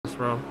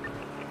bro.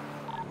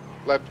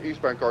 Left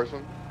eastbound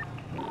Carson.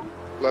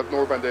 Left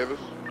northbound Davis.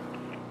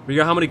 We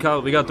got how many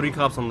cops? We got 3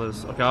 cops on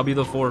this. Okay, I'll be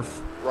the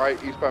 4th.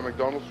 Right eastbound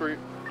McDonald Street.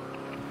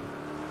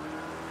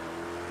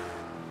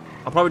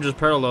 I'll probably just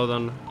parallel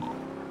then.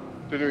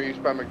 Continue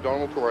eastbound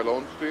McDonald to our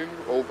Lowenstein.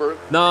 Over it.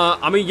 Nah,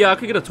 I mean, yeah, I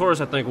could get a Taurus,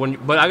 I think,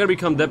 but I gotta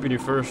become deputy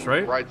first,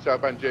 right? Right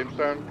southbound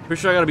Jamestown.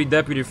 Pretty sure I gotta be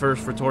deputy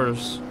first for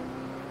Taurus.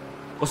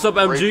 What's up,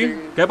 MG?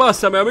 Braking. ¿Qué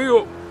pasa, mi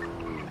amigo?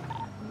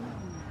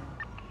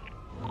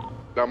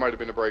 That might have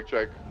been a brake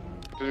check.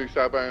 Continue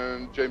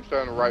southbound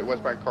Jamestown and right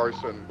westbound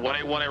Carson.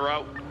 181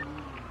 route.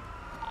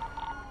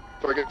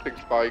 So I get 6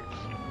 spikes.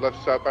 Left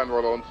southbound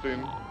Royal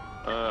Lowenstein.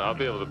 I'll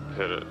be able to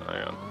hit it.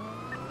 Hang on.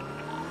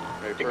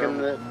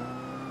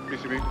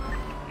 PCB.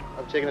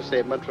 I'm taking a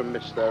statement from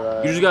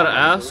Mr. You just gotta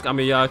ask? I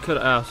mean, yeah, I could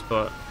ask,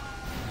 but...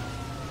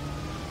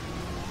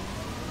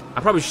 I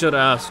probably should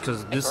ask,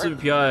 because this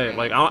CPI,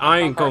 like, I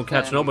ain't gonna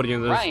catch nobody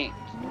in this. Right.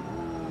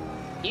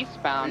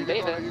 Eastbound,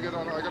 Davis. You get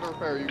on, I gotta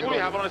repair. You What do we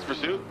have on this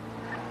pursuit?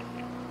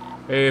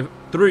 Hey,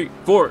 3,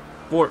 4,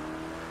 4.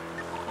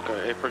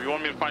 Okay, if you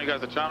want me to find you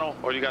guys a channel,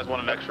 or you guys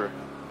want an extra?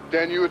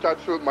 Dan, you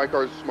attached to it. My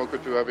car's smoker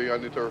too heavy. I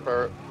need to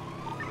repair it.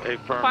 Hey,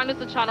 firm. Find us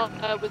the channel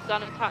with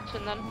done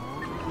attaching then.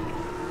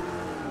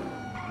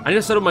 I need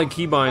to set up my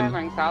keybind.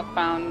 Going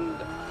southbound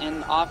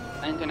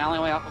into an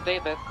alleyway off of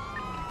Davis.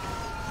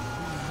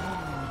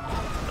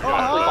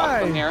 hi.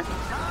 From here.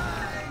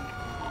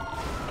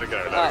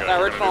 Okay,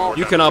 The original.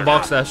 You cannot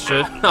box that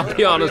shit, I'll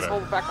be honest.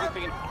 Hold back on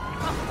speed.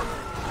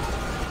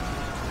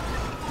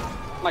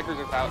 My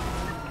cruiser's out.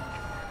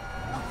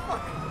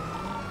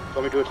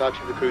 Want me to attach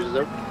you to the cruisers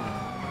out?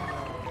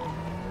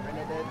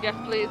 Yes,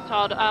 please,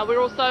 Todd. We're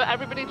also,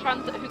 everybody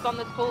transit who's on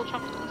this call,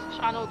 transit to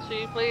channel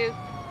 2, please.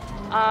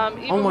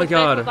 Even Oh my with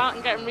God. vehicles out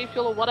and getting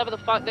refuel or whatever the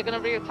fuck, they're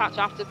going to reattach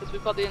after because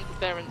we've got the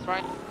interference,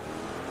 right?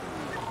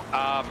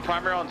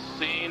 Primary on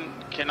scene.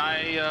 Can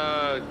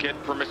I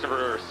get permission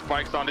for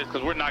spikes on this?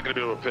 Because we're not going to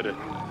be able to pit it.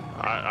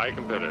 I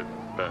can pit it.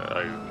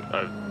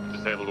 I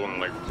disabled one in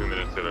like 2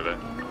 minutes the other day.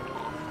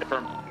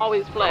 Firm.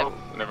 Always flip. Oh,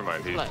 never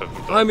mind. He's just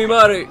Ay, mi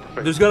madre,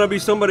 there's gonna be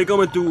somebody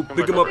coming to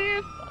pick him up.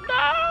 Please,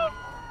 no!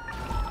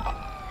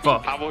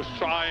 Fuck. I was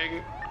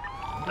trying.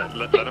 Let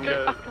him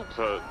get.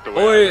 So the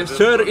way Oi, I did this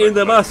sir, was in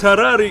the like-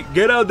 Maserati,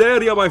 get out the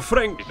area, my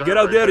friend. He's Get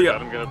out the Let area.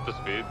 him get up to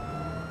speed.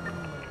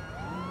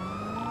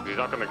 He's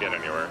not gonna get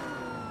anywhere.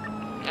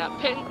 Yeah,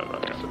 pin.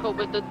 Difficult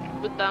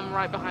with them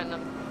right behind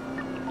them.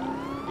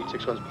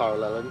 B6 one's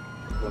paralleling.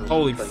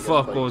 Holy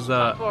fuck, what was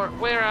that?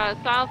 We're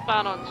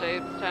southbound on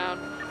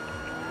Jamestown.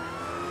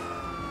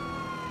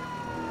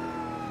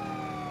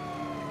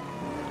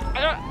 I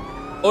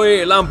don't.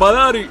 Oi,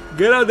 Lampadari,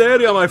 get out the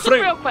area, my Just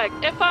real friend. quick,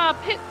 if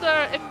pits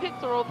are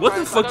authorized, What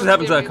the fuck just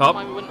happened to that cop?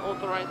 We wouldn't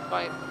authorize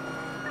fights.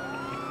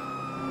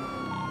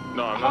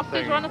 No, I'm not Hostage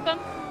saying. or anything?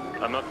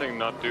 I'm not saying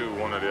not do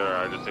one or the other.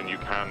 I'm just saying you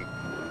can.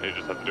 You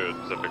just have to do it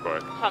a specific way.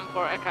 Come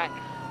for it, okay.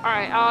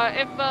 Alright,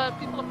 if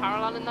people are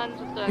paralleling then,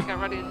 just get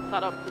ready and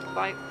set up the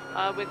spikes.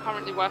 We're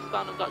currently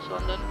westbound of Dutch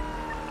London.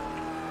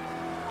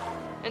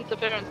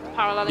 Interference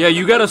paralleling. Yeah,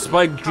 you gotta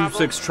spike Group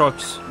 6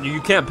 trucks. You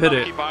can't pit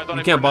it. Keep eyes on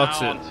You it can't for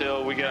box now it.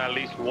 until we get at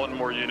least one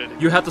more unit.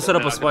 You have to set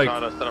up Then a I can spike. try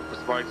to set up the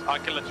spikes. I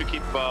can let you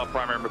keep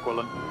primary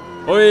McQuillan.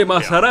 Oi,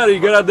 Maserati,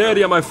 get out the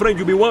area, my friend.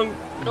 You be one.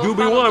 You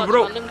be Northbound of one, Dutch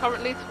bro. London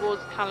currently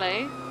towards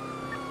Calais.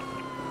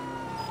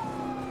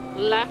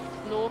 Left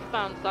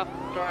northbound South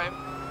Drive.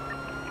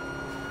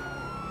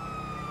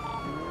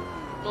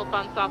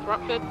 Northbound South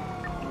Rockford.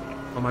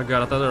 Oh my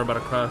god, I thought they were about to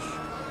crash.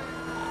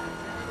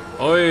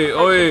 Oi,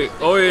 oi,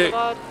 oi.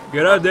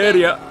 Get out the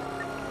area.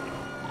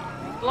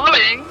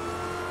 Slowing.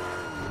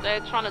 They're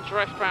trying to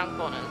drift round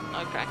corners.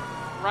 Okay.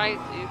 Right,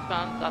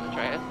 eastbound San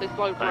Andreas. They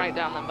slowed right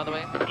down then, by the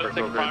way. Let's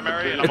take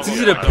primary. And It's I'm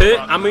easy gonna to go pit.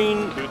 down. I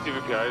mean, Two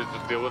TVPIs,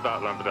 just deal with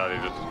that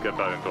Lampadati. Just get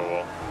that into a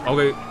wall.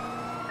 okay.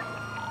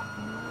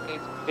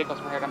 These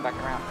vehicles were here, come back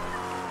around.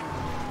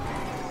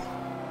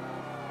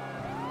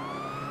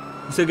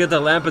 You said get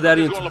that Lampadati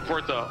He's going into...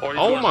 Laporta, or he's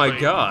Oh going my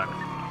straight. god.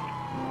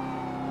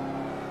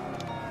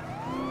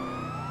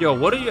 Yo,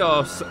 what are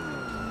y'all...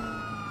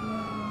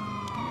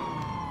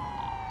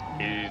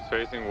 He's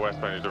facing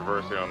westbound. He's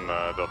reversing on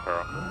Del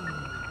Perro.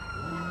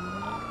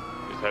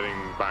 He's heading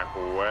back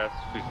west.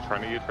 He's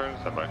trying to U-turn.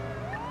 Stand by.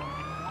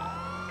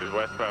 He's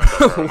westbound.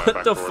 Del Perro, What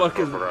back the towards fuck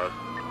is... Corporate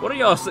Garage. What are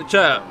y'all...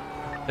 Chat.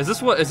 Is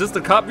this what... Is this the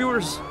cop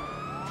viewers?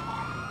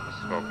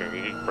 Smoking.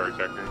 He's brake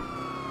checking.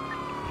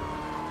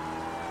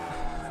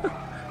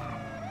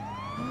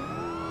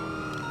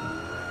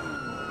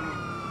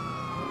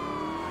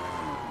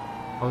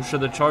 Oh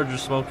shit, the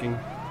Charger's smoking.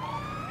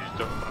 He's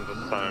jumping onto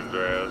San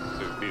Andreas.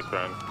 He's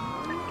eastbound.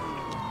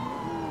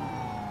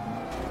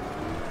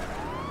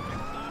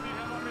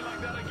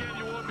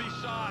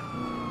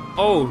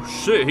 Oh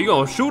shit, he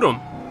gonna shoot him.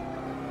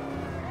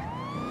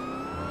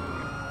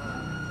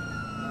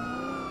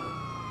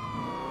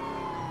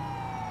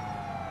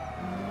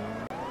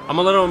 I'm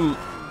gonna let him...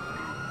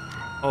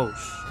 Oh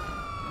sh...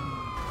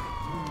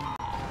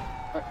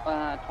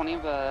 20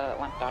 of the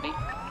Lampadati.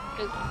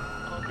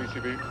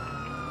 PCB.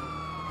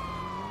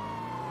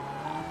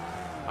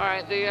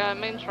 Alright, the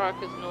main truck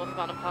is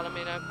northbound of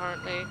Palomino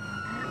currently.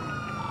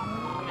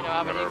 Palomino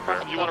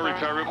Avenue. You want to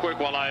repair real quick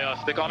while I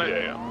stick on it?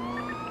 Yeah.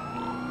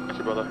 Thank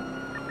you, brother.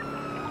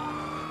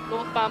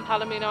 Northbound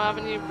Palomino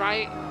Avenue,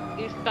 right,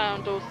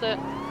 eastbound Dorset.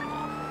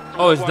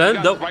 Oh, it's done?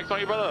 You got spikes on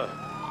you, brother?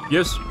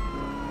 Yes.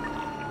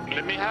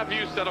 Let me have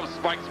you set up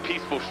spikes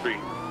Peaceful Street.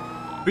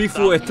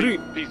 Peaceful Street.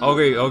 Peaceful.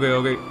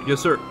 Okay. Yes,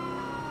 sir.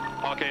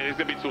 Okay, it's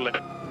gonna be too late.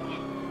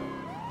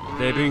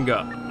 De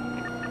pinga.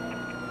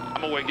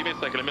 I'm away. Give me a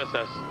second. Let me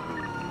assess.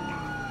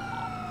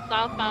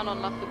 Southbound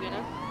on Las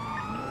Lagunas.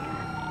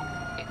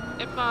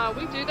 If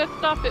we do this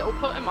stuff, it'll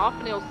put him off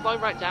and he'll slow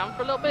right down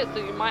for a little bit, so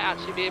you might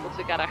actually be able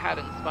to get ahead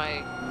and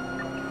spike.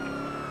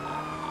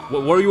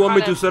 Where do you want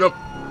me to set up?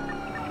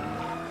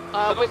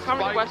 We're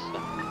currently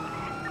westbound.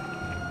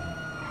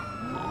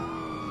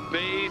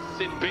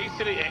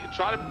 Basically,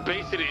 try to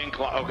Bay City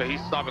incline. Okay,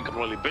 he's stopping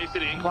completely. Bay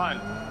City incline.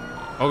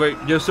 Okay,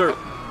 yes, sir.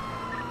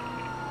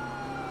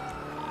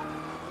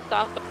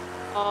 South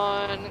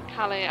on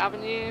Calais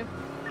Avenue.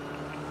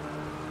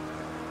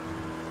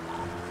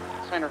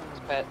 Center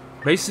pit.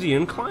 Basically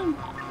incline?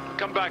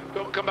 Come back,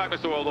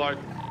 Mr. Worldwide.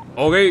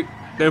 Okay,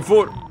 then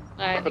four.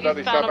 Alright, But that is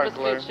eastbound on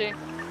Southbound Vespucci.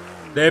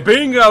 De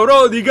pinga,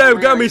 bro. The guy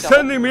got me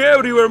sending me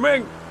everywhere,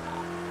 man.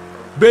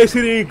 Bay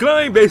City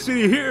incline, Bay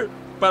City here.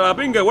 Para la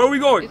pinga, where are we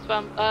going?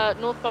 Eastbound,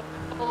 northbound,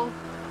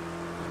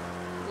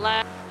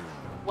 left,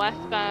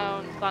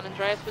 westbound, San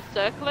Andreas for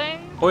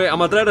circling. Oh yeah, I'm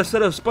gonna try to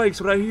set up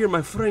spikes right here,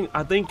 my friend.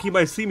 I think he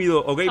might see me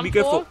though. Okay, be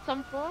careful.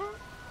 Some four.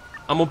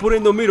 I'm gonna put it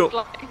in the middle.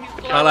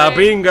 He's Pa la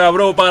pinga,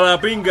 bro. Pa la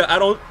pinga. I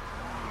don't.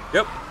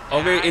 Yep.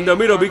 Okay, in the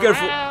middle. Be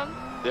careful.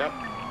 Yep.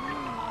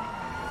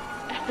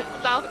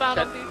 Southbound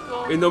on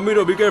Peaceful. In the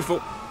middle. Be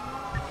careful.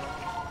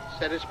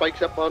 Set his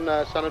spikes up on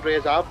San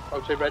Andreas Ave,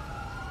 outside Red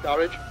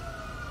Garage.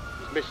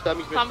 He's missed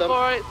them, Come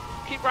for it.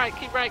 Keep right.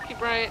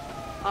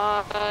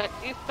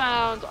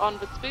 Eastbound on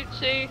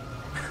Vespucci.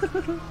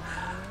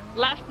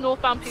 Left,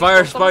 northbound Peaceful.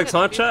 Fire spikes,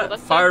 huh, chat?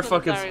 Fire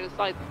fucking. It's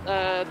like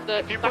the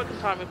second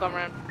time we've gone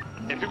around.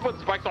 If you put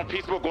spikes on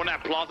Peaceful, go in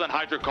that plaza and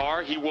hide your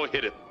car, he will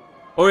hit it.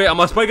 Oh yeah, I'm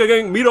gonna spike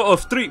again. Middle of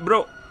street,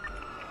 bro.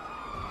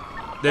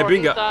 De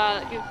pinga.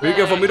 Be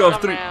careful, middle of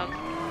street.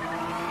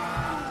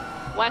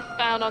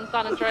 Westbound on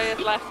San Andreas,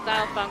 left,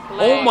 southbound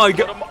Calais. Oh my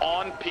Put god. him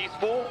on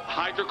Peaceful,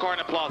 hide your car in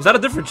the plaza. Is that a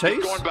different chase?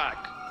 He's going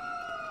back.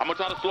 I'm gonna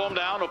try to slow him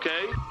down,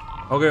 okay?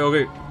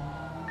 Okay.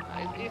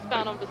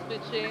 Eastbound on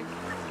Vespucci.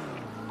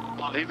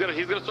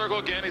 He's gonna circle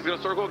again.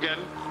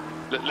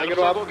 Let him gonna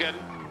circle again.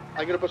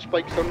 I'm going to put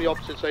spikes on the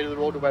opposite side of the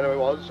road where I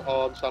was,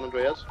 on San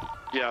Andreas.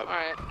 Yeah.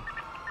 Alright.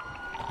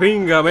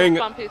 Pinga, man.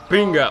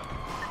 Pinga.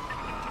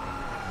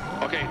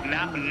 Okay,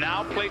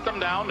 now place them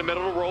down in the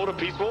middle of the road of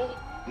Peaceful.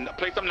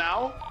 Place them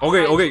now.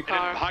 Okay.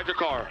 And hide your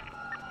car.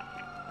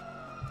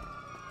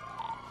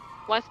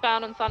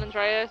 Westbound on San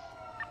Andreas.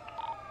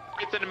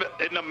 It's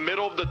in the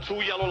middle of the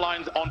two yellow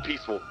lines on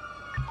Peaceful.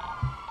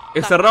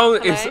 It's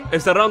around.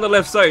 It's around the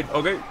left side.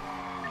 Okay.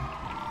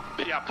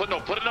 Yeah, put it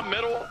in the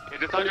middle.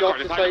 Just hide Put your it car. off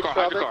Just the hide your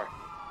side car.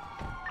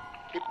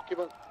 Keep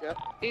on, yeah.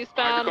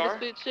 Eastbound Hide your car.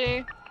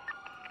 Vespucci.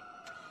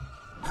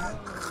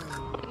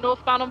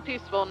 Northbound on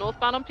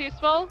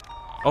Peaceful.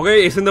 Okay,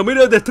 it's in the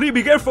middle of the street.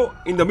 Be careful.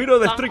 In the middle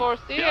of the Down street. for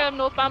him,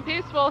 northbound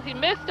Peaceful. He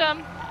missed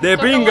him. De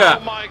So pinga. Oh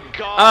my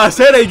god. I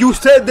said it. You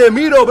said the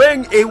middle,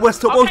 man. It was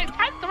supposed. Okay,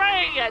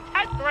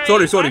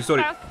 10-3.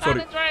 Sorry. Westbound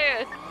San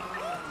Andreas.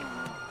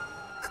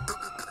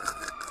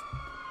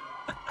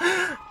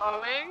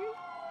 Going.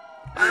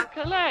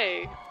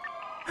 Calais.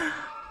 I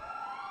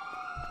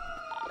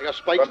got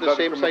spikes the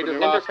same side as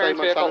last time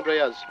on San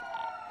Andreas.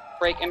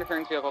 Brake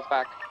interference vehicles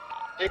back.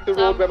 Take the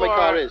road where my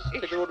car is. Number-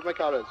 Take the road where my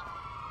car is.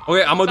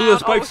 Okay, I'm gonna do the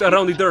spikes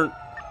around the turn.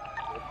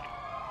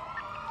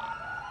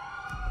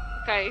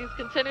 Okay, he's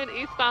continuing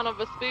eastbound on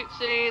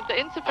Vespucci. The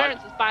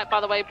interference is back, by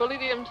the way. Bully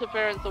the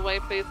interference away,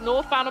 please.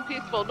 Northbound on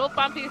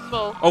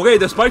Peaceful. Okay,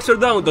 the spikes are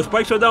down. The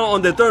spikes are down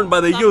on the turn by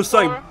the yield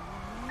sign.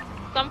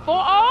 Some four.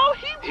 Oh,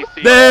 he's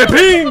De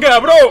pinga,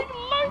 bro.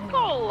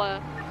 local.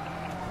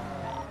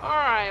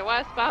 Alright,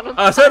 westbound on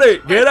I said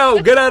it. Get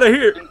out. Get out of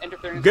here.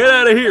 Interference. Get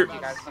out of here.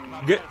 You guys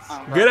some,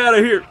 Get out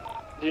of here.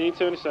 Do you need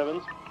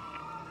 77s?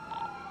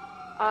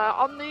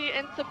 on the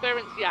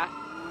interference, yes.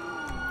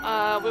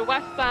 We're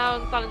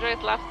westbound, San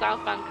Andreas, left,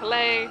 southbound,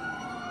 Calais.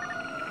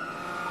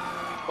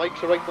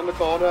 Spikes are right on the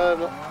corner,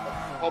 and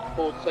off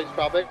both sides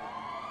traffic.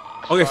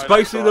 Okay,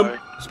 spikes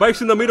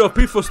in the middle of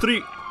Peaceful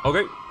Street.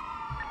 Okay.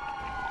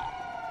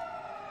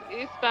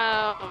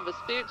 Eastbound on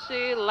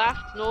Vespucci,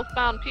 left,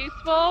 northbound,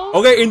 Peaceful.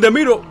 Okay, in the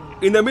middle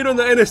in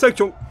the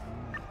intersection.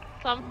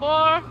 Some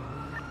four.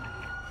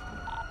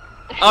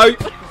 Ay,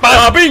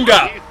 para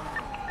pinga.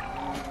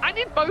 I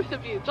need both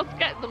of you. Just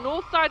get the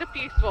north side of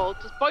Peaceful.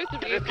 Just both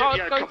of you. Go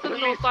to the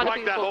north side of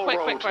Peaceful.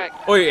 Quick.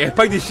 Oye,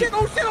 spike this shit.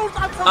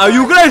 Are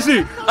you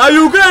crazy? Like,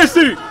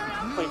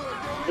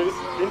 this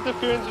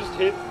interference just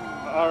hit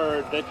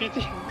our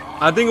deputy.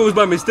 I think it was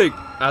by mistake.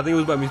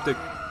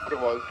 It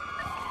was.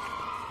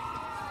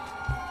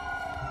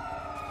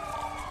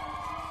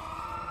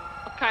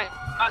 Okay,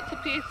 back to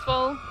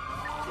Peaceful.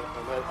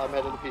 I'm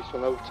heading to Peaceful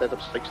now. Set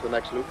up spikes to the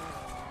next loop.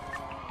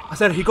 I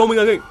said he coming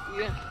again.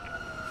 Yeah.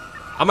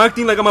 I'm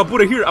acting like I'm gonna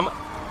put it here.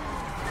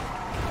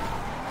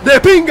 De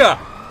pinga!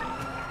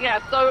 Yeah,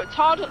 so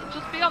Todd,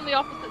 just be on the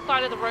opposite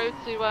side of the road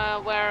to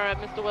where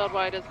Mr.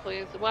 Worldwide is,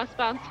 please.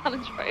 Westbound San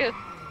Andreas.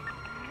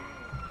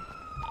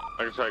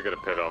 I can try to get a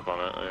pit off on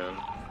it.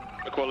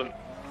 Yeah. Equivalent.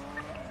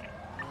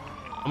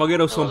 I'm gonna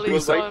get us some Well,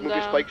 pizza. slow him Move your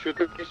down. spikes real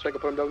quickly so I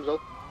can put them down as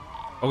well.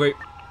 Okay.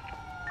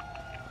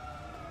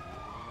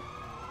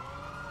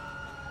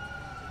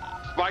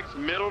 Spikes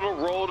middle of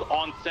the road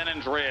on San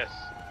Andreas.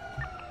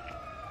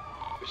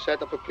 We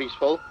set up a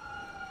Peaceful.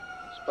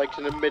 Spikes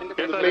in the mid. Get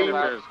The that main,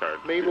 interference card.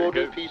 main road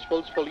Get- in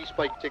Peaceful's fully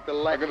spiked. Take the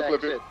left gonna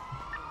flip it. exit.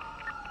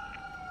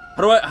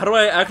 How do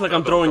I act like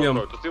I'm throwing him?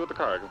 Just deal with the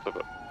car. I can flip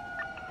it.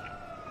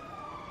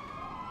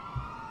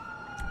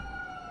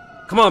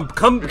 Come on,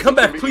 come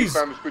back, please.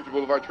 Eastbound Vespucci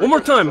Boulevard, One more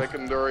time.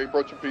 Secondary,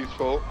 approaching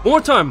Peaceful. One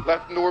more time.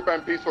 Left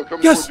northbound Peaceful,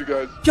 coming Yes. towards you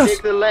guys. Yes.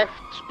 Take the left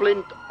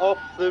splint off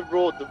the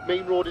road. The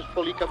main road is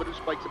fully covered with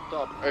spikes up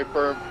top. Hey,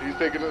 firm. He's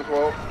taking it as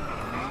well.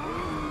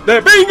 De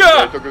I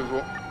pinga! took it as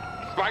well.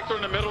 Spikes are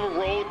in the middle of the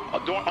road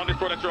on this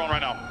road that you're on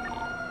right now.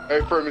 Hey,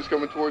 firm. He's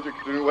coming towards you.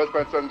 Continue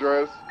westbound San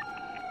Andreas.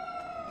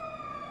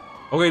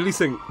 Okay,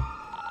 listen.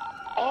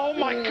 Oh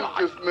my Ooh, god!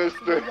 just missed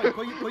it. Right,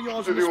 put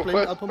yours in the Continue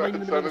sprint, I'll put mine in the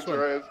middle of westbound this one.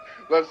 San Andreas.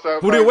 Left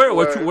south. Put it where?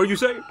 What you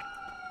say?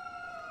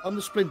 On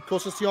the sprint,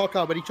 closest to your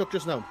car, where he took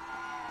just now.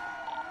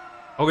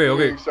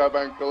 Okay.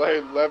 Southbound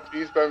Calais, left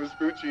eastbound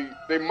Vespucci.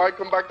 They might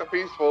come back to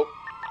Peaceful.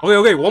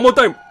 Okay. One more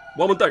time.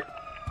 We've got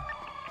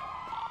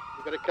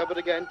it covered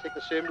again. Take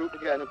the same route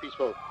again in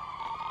Peaceful.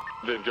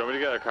 Dave, do you want me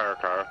to get a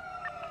car?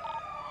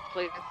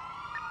 Please.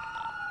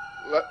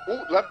 Left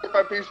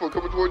northbound Peaceful,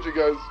 coming towards you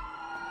guys.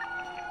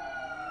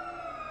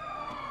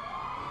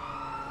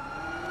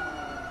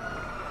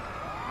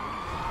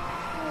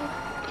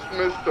 Just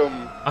missed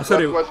him. I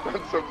said Left it.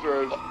 westbound San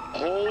Andreas.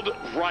 Hold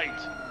right.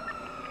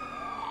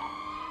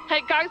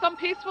 Hey, guys on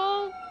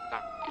Peaceful?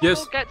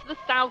 Yes. Get to the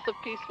south of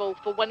Peaceful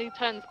for when he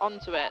turns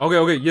onto it.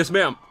 Okay. Yes,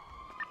 ma'am.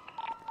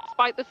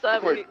 Spike the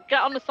Wait.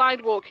 get on the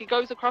sidewalk. He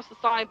goes across the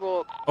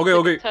sidewalk. Okay, So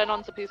okay. Turn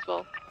onto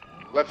Peaceful.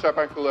 Left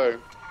southbound Calais.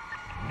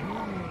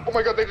 Oh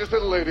my god, they just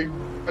hit a lady.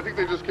 I think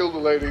they just killed a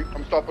lady.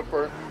 I'm stopping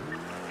for her.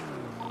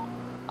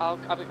 I'll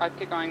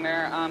keep going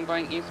there. I'm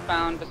going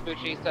eastbound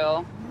Vespucci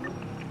still.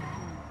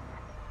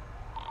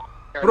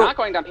 They're Bro. not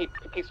going down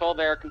Peaceful.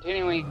 They're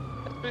continuing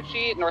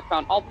Vespucci,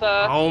 northbound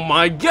Alta. Oh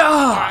my Alright,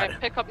 god.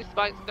 pick up your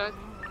spikes, guys.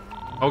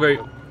 Okay.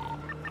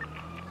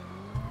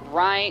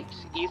 Right,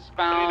 Stay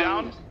eastbound.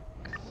 down.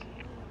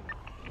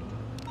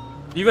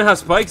 Do you even have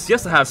spikes?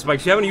 Yes, I have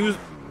spikes. You haven't used.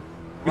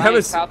 You Right,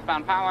 haven't.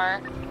 southbound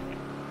Power.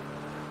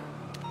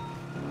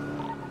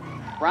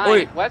 Right,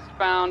 Wait.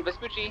 westbound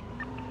Vespucci.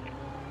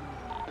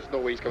 There's no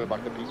way he's coming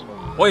back to Peaceful.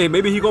 Oh yeah,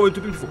 maybe he going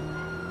to people.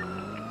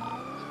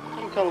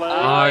 Calais.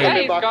 Aye. Yeah,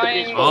 he's Back to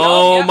going. Peaceful.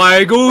 Oh yeah. my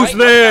Right,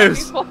 goodness!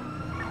 Peaceful.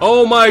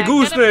 Oh my Yeah,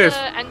 goodness!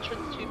 Get him the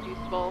entrance to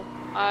Peaceful.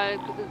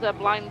 Because there's a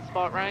blind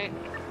spot, right?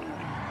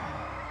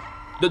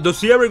 Does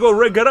he ever go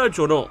red garage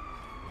or no?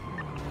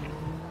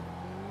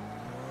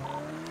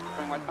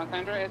 Going westbound San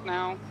Andreas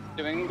now.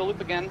 Doing the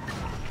loop again.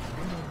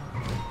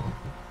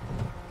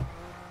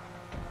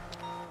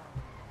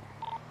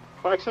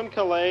 Spikes on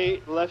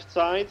Calais, left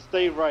side,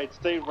 stay right,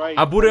 stay right.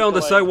 I put it on the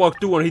Calais. sidewalk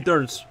too when he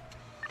turns.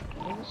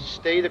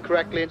 Stay the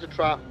correct lane to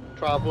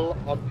travel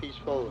on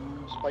Peaceful.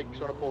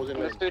 Spikes on opposing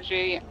lane.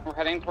 Vespucci, we're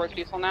heading towards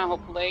Peaceful now,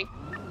 hopefully.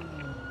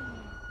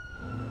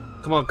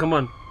 Come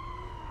on.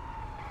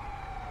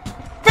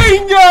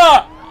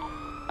 Finger!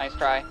 Nice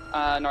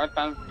try.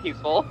 Northbound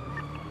Peaceful.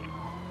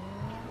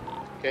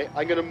 Okay,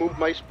 I'm gonna move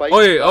my spikes. Oh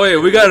yeah,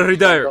 we gotta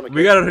retire.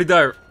 We gotta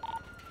retire.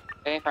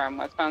 Okay, farm,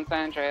 westbound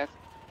San Andreas.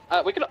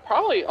 We could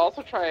probably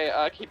also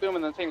try keep them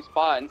in the same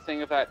spot and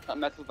seeing if that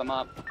messes them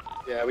up.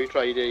 Yeah, we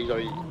tried it. He's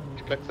already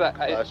clicked So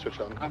that, switch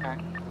on. okay.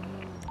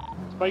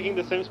 Spiking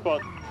the same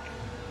spot.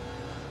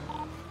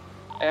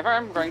 Hey,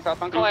 farm, going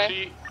southbound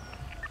Calais.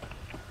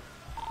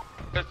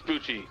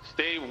 Vespucci.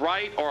 Stay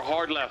right or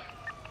hard left.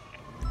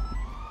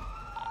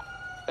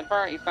 Then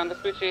far, eastbound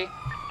Vespucci.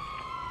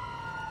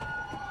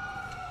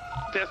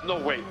 There's no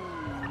way.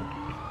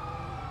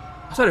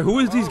 I said, who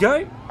is this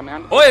guy? Coming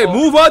on to Oh hey, Peaceful.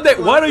 move out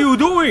there! What are you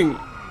doing?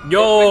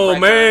 Yo,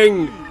 Right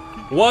man!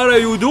 What are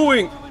you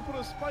doing?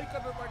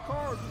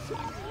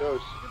 No,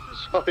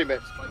 sorry, man.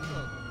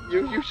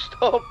 You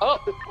stop. Oh!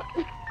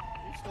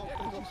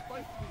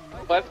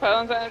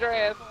 Westbound San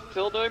Andreas,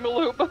 still doing the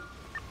loop.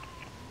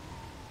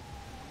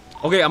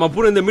 Okay, I'm gonna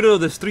put it in the middle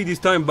of the street this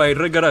time by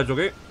red garage,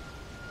 okay?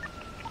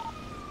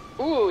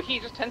 Ooh, he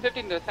just 1050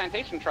 into a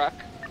sanitation truck.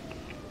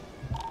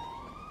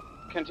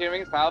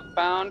 Continuing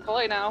southbound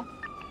Calais now.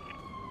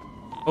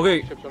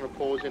 Okay, Ships on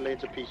opposing lane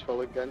to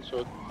Peaceful again,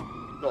 so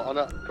no, on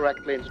a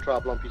correct lane to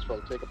travel on Peaceful.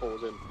 Take a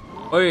pause in.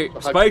 okay,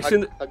 So spikes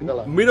in hug the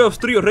left. middle of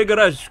street, red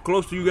garage,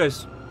 close to you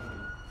guys.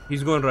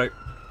 He's going right.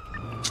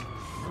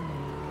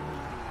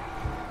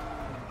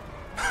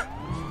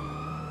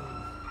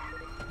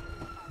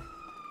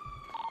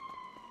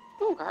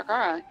 Ooh,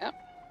 car, yep.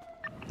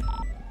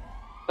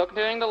 Still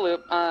continuing the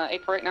loop.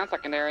 848 now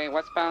secondary,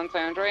 westbound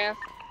San Andreas.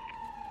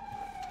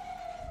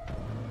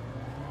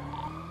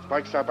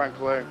 Spike southbound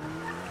Calais.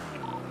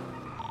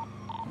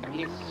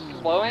 He's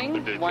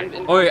slowing.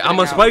 Okay, I'm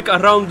a spike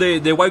around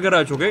the white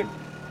garage, okay?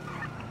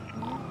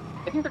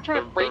 I think they're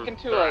trying to break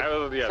into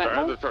a yeah, they're out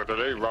sentinel. of the truck. Are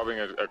they robbing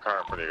a car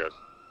in front of you guys?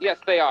 Yes,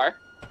 they are.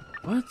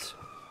 What?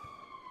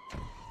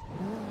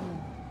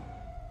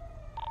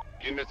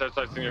 Units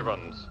outside senior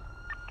buttons.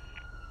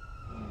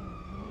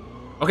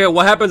 Okay,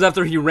 what happens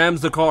after he rams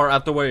the car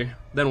out the way?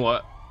 Then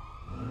what?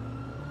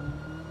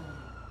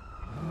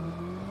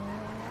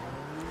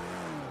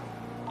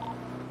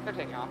 They're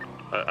taking off.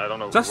 I don't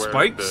know Is that where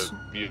spikes?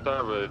 you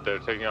thought but they're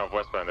taking off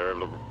westbound. They're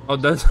able to Oh,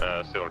 that's...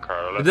 steal a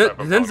car. Did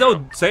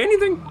Denzel say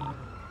anything?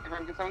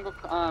 Everyone, can someone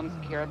go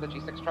secure the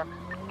G6 truck?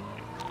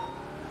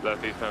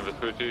 Left eastbound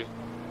Vespucci.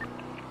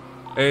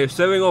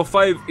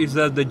 705 is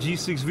the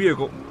G6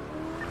 vehicle.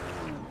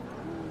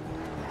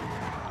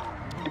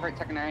 Right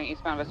secondary,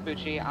 eastbound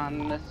Vespucci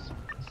on this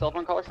silver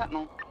and color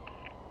sentinel.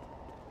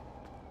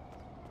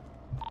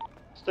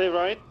 Stay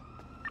right.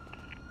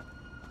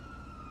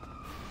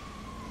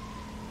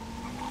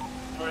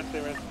 Alright, stay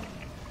right.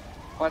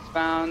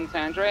 Westbound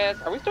San Andreas.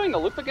 Are we doing the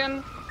loop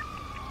again?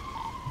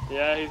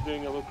 Yeah, he's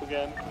doing a loop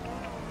again.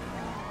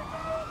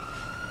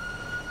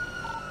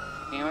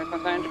 Anyway,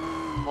 San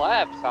Andreas.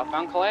 Left,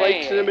 southbound Calais.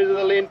 Spikes in the middle of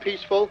the lane,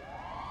 peaceful.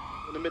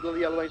 In the middle of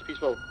the yellow lane's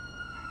peaceful.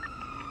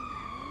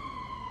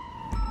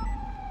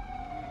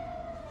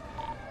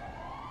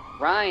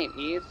 Right,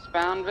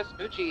 eastbound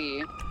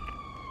Vespucci.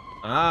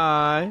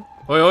 Hi.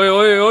 Oi, oi,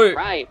 oi, oi.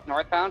 Right,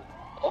 northbound.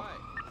 Oh.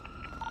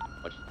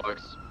 Watch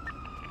spikes.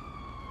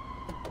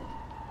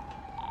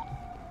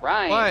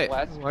 Right, Why?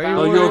 westbound. Why are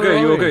Oh, you okay,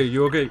 you okay,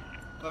 you okay.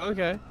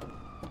 Okay.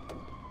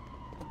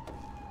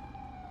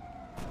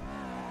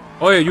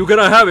 Oh yeah, you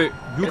cannot have it.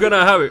 You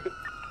cannot have it.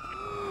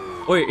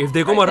 Wait, if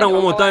they come Right, around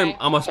one more Calais. time,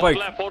 I'm a spike.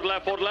 Hold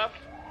left.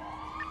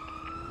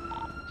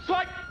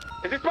 Spike!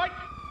 Is it spike?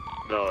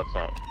 No, it's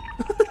not.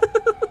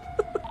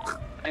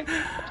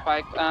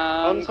 Spike.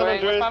 On San Calais,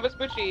 Andreas. westbound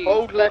Vespucci.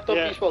 Hold left on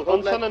Yeah, peaceful. on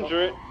Hold San left.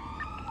 Andreas.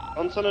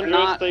 On San They're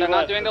Andreas, not, stay they're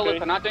left. not doing the okay? loop.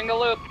 They're not doing the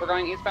loop. We're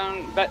going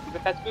eastbound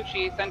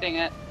Vespucci, sending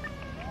it.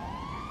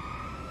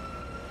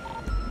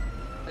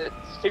 It's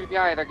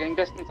CPI. They're getting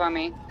distance on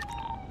me.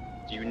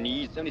 Do you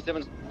need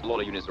 77s? A lot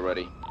of units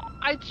already.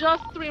 I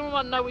just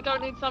 311. No, we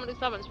don't need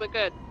 77s. We're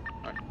good.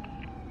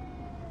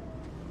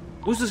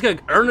 Who's this guy?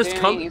 Ernest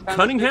Danny, he's found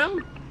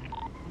Cunningham?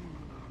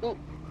 Ooh,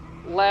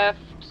 left,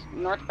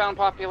 northbound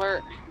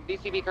Popular,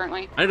 DCB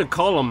currently. I need to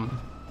call him.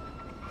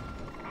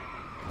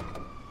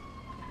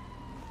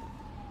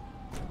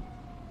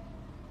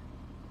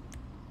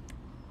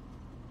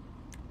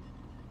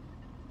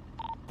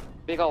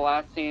 Beagle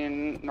last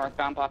seen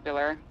northbound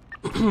Popular.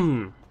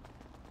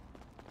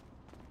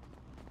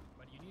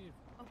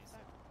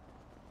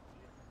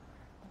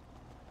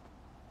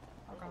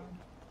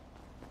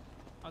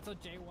 Also,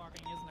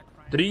 jaywalking isn't a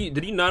crime.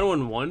 Did he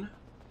 911?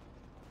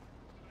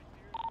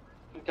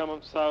 Come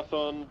up south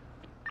on.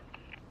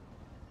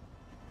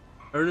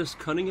 Ernest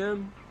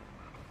Cunningham?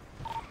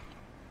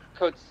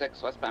 Code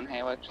 6, westbound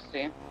Haywood, just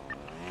see.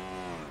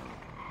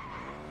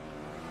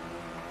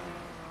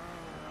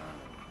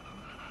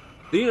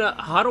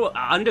 How do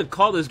I need to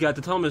call this guy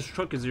to tell him his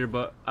truck is here,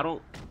 but I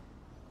don't.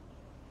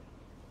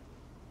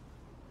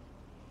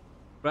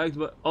 Rags,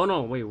 but oh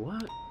no, wait,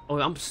 what? Oh,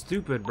 I'm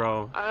stupid,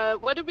 bro.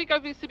 Where did we go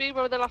VCB?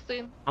 Where were they last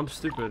seen? I'm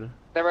stupid.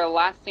 They were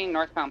last seen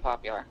northbound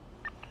Popular.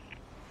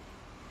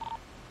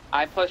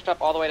 I pushed up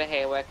all the way to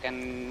Haywick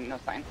and no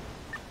sign.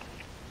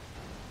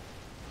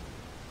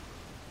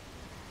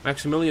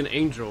 Maximilian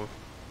Angel.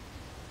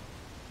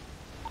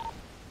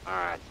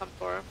 Alright, time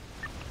for him.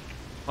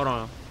 Hold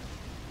on.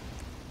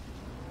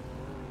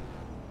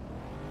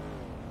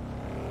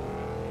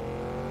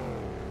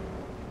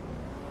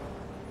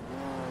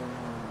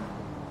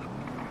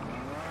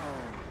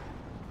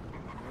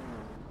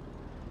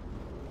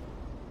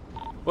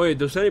 Wait,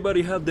 does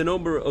anybody have the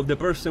number of the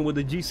person with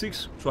the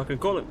G6 so I can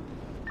call him?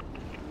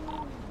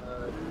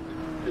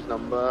 His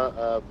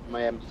number,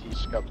 my MT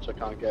scuffed, so I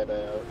can't get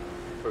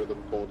through the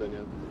recording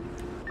yet.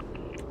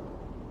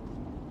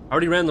 I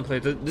already ran the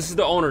plate. This is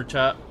the owner,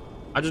 chat.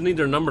 I just need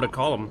their number to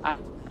call him. I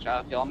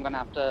feel I'm gonna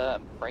have to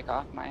break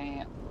off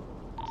my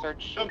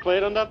search. Don't play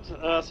it on that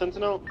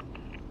Sentinel.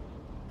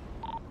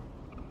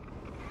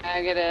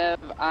 Negative.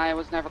 I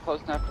was never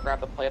close enough to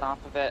grab the plate off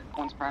of it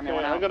once primary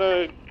Okay, went I out. got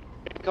a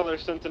color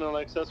Sentinel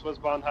XS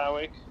westbound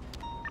Hawick.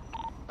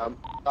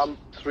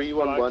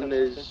 311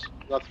 is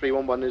that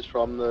 311 is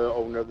from the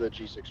owner of the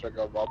G6 that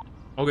got robbed.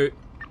 Okay.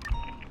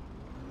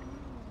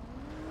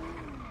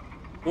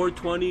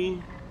 420,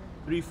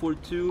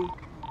 342.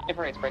 If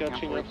rate's breaking up,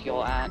 Catching we up.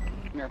 fuel at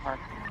Mirror Park.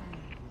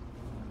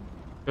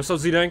 What's up,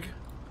 Z-Dank?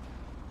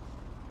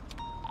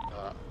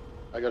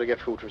 I gotta get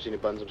food for senior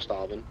buns, I'm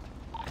starving.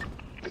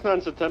 This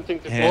man's attempting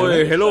to. Hello. call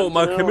Hey, the hello,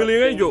 Sentinel.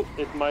 Maximilian I think Angel.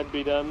 It might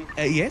be them.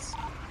 Yes?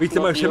 Mr.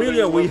 Not Maximilian,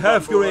 yielding we one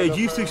have your bumper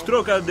G6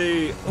 truck at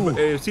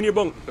the senior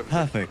bunk.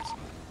 Perfect.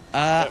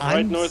 Right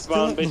I'm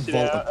northbound, still at the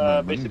vault at the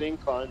moment. basically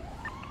incline.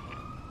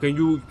 Can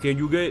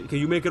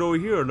you make it over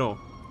here or no?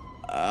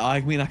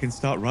 I mean, I can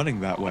start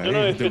running that way. don't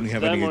know I if don't it's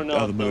have them any or not,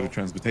 other mode though. of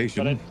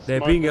transportation. De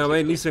pinga,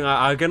 man. Listen,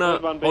 I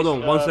cannot. Hold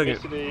on, 1 second.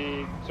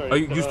 Are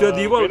you still at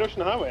the vault? Great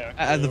Ocean Highway,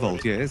 actually, At the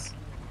vault, yes.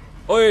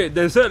 Oye,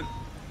 Denzel.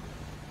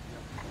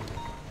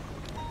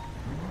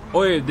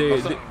 Oye,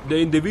 the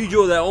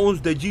individual that owns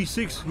the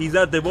G6, he's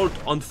at the vault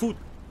on foot.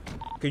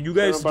 Can you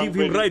guys give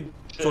him right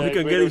so he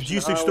can get his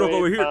G6 truck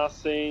over here?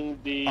 Passing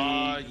the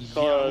Yeah,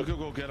 we'll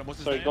go get him.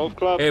 What's his name? golf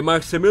club. Hey,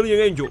 Maximilian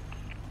Angel.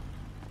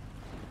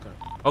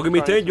 Okay,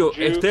 Mr. Angel,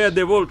 stay at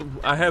the vault.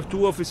 I have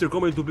 2 officers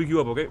coming to pick you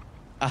up, okay?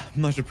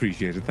 Much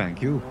appreciated,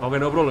 thank you. Okay,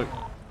 no problem.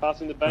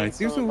 Passing the bank. Right,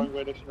 see you soon.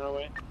 Great Ocean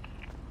Highway.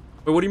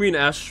 Wait, what do you mean,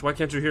 Ash? Why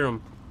can't you hear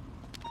him?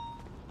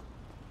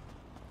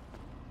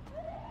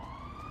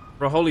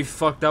 Bro, holy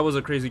fuck, that was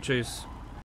a crazy chase.